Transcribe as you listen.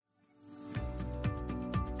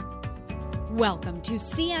Welcome to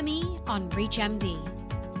CME on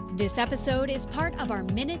ReachMD. This episode is part of our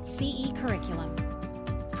Minute CE curriculum.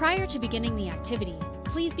 Prior to beginning the activity,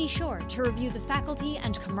 please be sure to review the faculty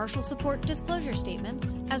and commercial support disclosure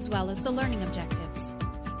statements, as well as the learning objectives.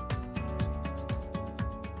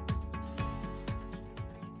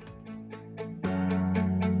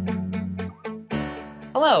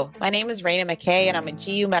 Hello, my name is Rana McKay, and I'm a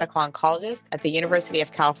GU medical oncologist at the University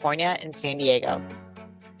of California in San Diego.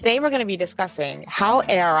 Today, we're going to be discussing how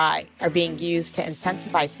ARI are being used to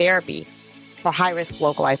intensify therapy for high-risk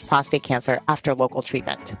localized prostate cancer after local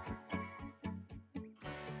treatment.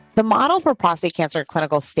 The model for prostate cancer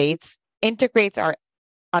clinical states integrates our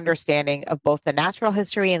understanding of both the natural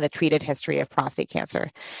history and the treated history of prostate cancer.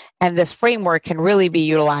 And this framework can really be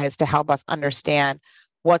utilized to help us understand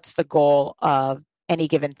what's the goal of any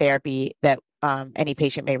given therapy that any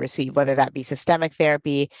patient may receive, whether that be systemic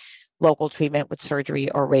therapy, local treatment with surgery,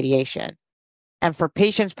 or radiation. And for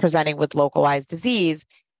patients presenting with localized disease,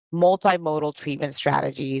 multimodal treatment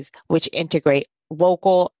strategies, which integrate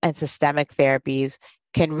local and systemic therapies,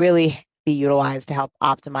 can really be utilized to help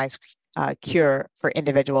optimize cure for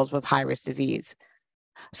individuals with high-risk disease.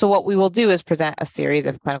 So what we will do is present a series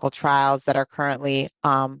of clinical trials that are currently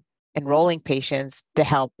enrolling patients to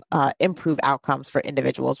help improve outcomes for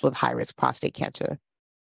individuals with high-risk prostate cancer.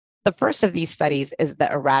 The first of these studies is the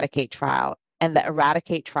ERADICATE trial, and the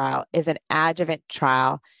ERADICATE trial is an adjuvant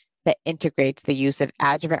trial that integrates the use of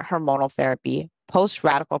adjuvant hormonal therapy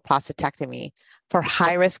post-radical prostatectomy for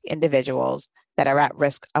high-risk individuals that are at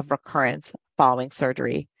risk of recurrence following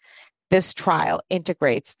surgery. This trial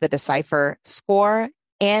integrates the Decipher score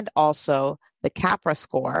and also the CAPRA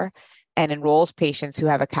score, and enrolls patients who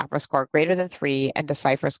have a CAPRA score greater than 3 and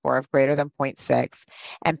Decipher score of greater than 0.6,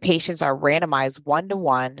 and patients are randomized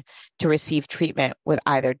 1-to-1 to receive treatment with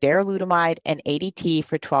either darolutamide and ADT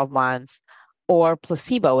for 12 months or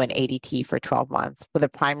placebo and ADT for 12 months with a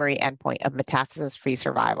primary endpoint of metastasis-free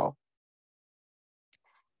survival.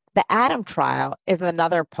 The ATOM trial is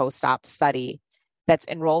another post-op study that's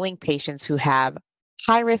enrolling patients who have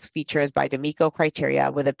high-risk features by D'Amico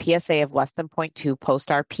criteria with a PSA of less than 0.2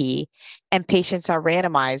 post-RP, and patients are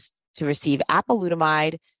randomized to receive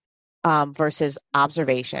apalutamide versus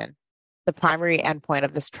observation. The primary endpoint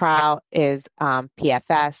of this trial is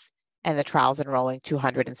PFS, and the trial is enrolling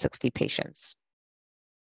 260 patients.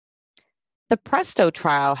 The PRESTO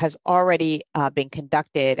trial has already been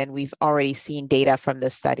conducted, and we've already seen data from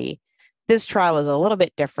this study. This trial is a little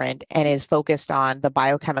bit different and is focused on the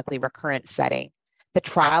biochemically recurrent setting. The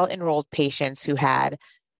trial enrolled patients who had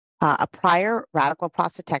a prior radical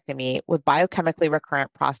prostatectomy with biochemically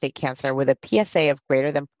recurrent prostate cancer with a PSA of greater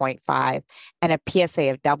than 0.5 and a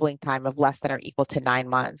PSA of doubling time of less than or equal to 9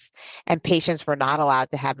 months. And patients were not allowed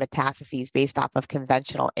to have metastases based off of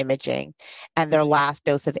conventional imaging. And their last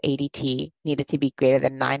dose of ADT needed to be greater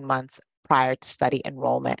than 9 months prior to study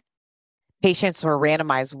enrollment. Patients were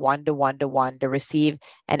randomized 1-to-1 to receive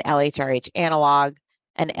an LHRH analog,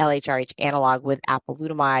 an LHRH analog with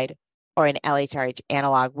apalutamide, or an LHRH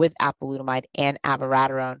analog with apalutamide and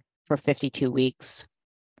abiraterone for 52 weeks.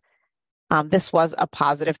 This was a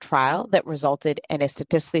positive trial that resulted in a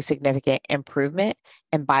statistically significant improvement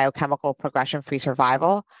in biochemical progression-free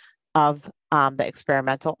survival of the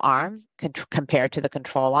experimental arms compared to the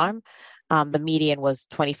control arm. The median was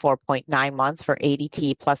 24.9 months for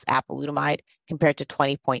ADT plus apalutamide compared to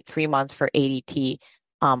 20.3 months for ADT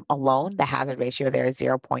alone. The hazard ratio there is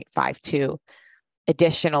 0.52.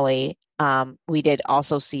 Additionally, we did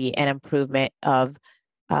also see an improvement of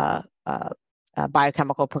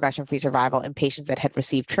biochemical progression-free survival in patients that had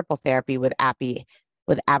received triple therapy with abiraterone,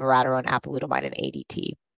 apalutamide, and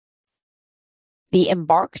ADT. The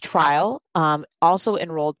EMBARK trial also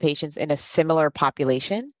enrolled patients in a similar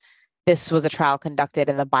population. This was a trial conducted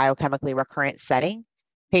in the biochemically recurrent setting.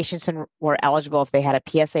 Patients were eligible if they had a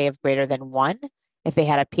PSA of greater than 1, if they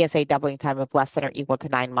had a PSA doubling time of less than or equal to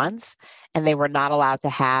 9 months, and they were not allowed to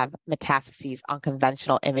have metastases on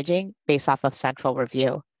conventional imaging based off of central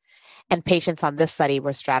review. And patients on this study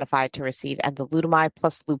were stratified to receive enzalutamide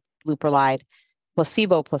plus leuprolide,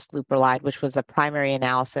 placebo plus leuprolide, which was the primary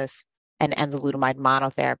analysis, and enzalutamide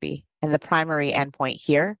monotherapy. And the primary endpoint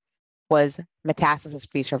here was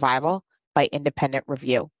metastasis-free survival by independent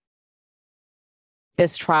review.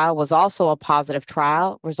 This trial was also a positive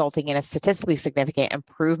trial, resulting in a statistically significant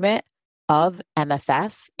improvement of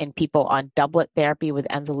MFS in people on doublet therapy with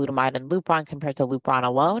enzalutamide and Lupron compared to Lupron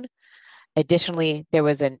alone. Additionally, there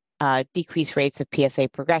was decreased rates of PSA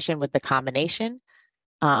progression with the combination,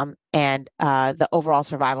 and the overall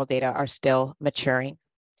survival data are still maturing.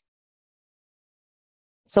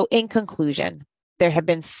 So in conclusion, there have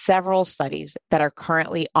been several studies that are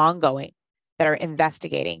currently ongoing that are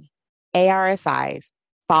investigating ARSIs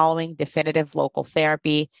following definitive local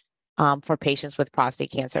therapy for patients with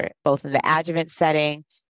prostate cancer, both in the adjuvant setting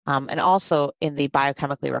and also in the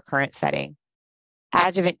biochemically recurrent setting.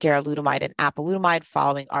 Adjuvant darolutamide and apalutamide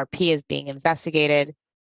following RP is being investigated.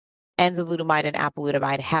 Enzalutamide and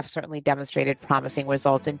apalutamide have certainly demonstrated promising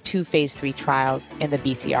results in 2 phase 3 trials in the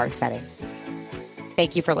BCR setting.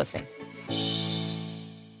 Thank you for listening.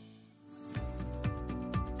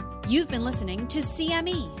 You've been listening to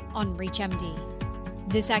CME on ReachMD.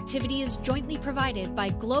 This activity is jointly provided by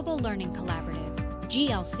Global Learning Collaborative,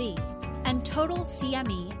 GLC, and Total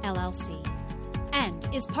CME LLC, and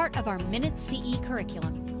is part of our Minute CE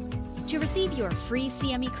curriculum. To receive your free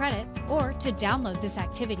CME credit or to download this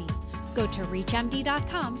activity, go to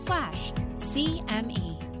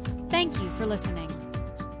reachmd.com/CME. Thank you for listening.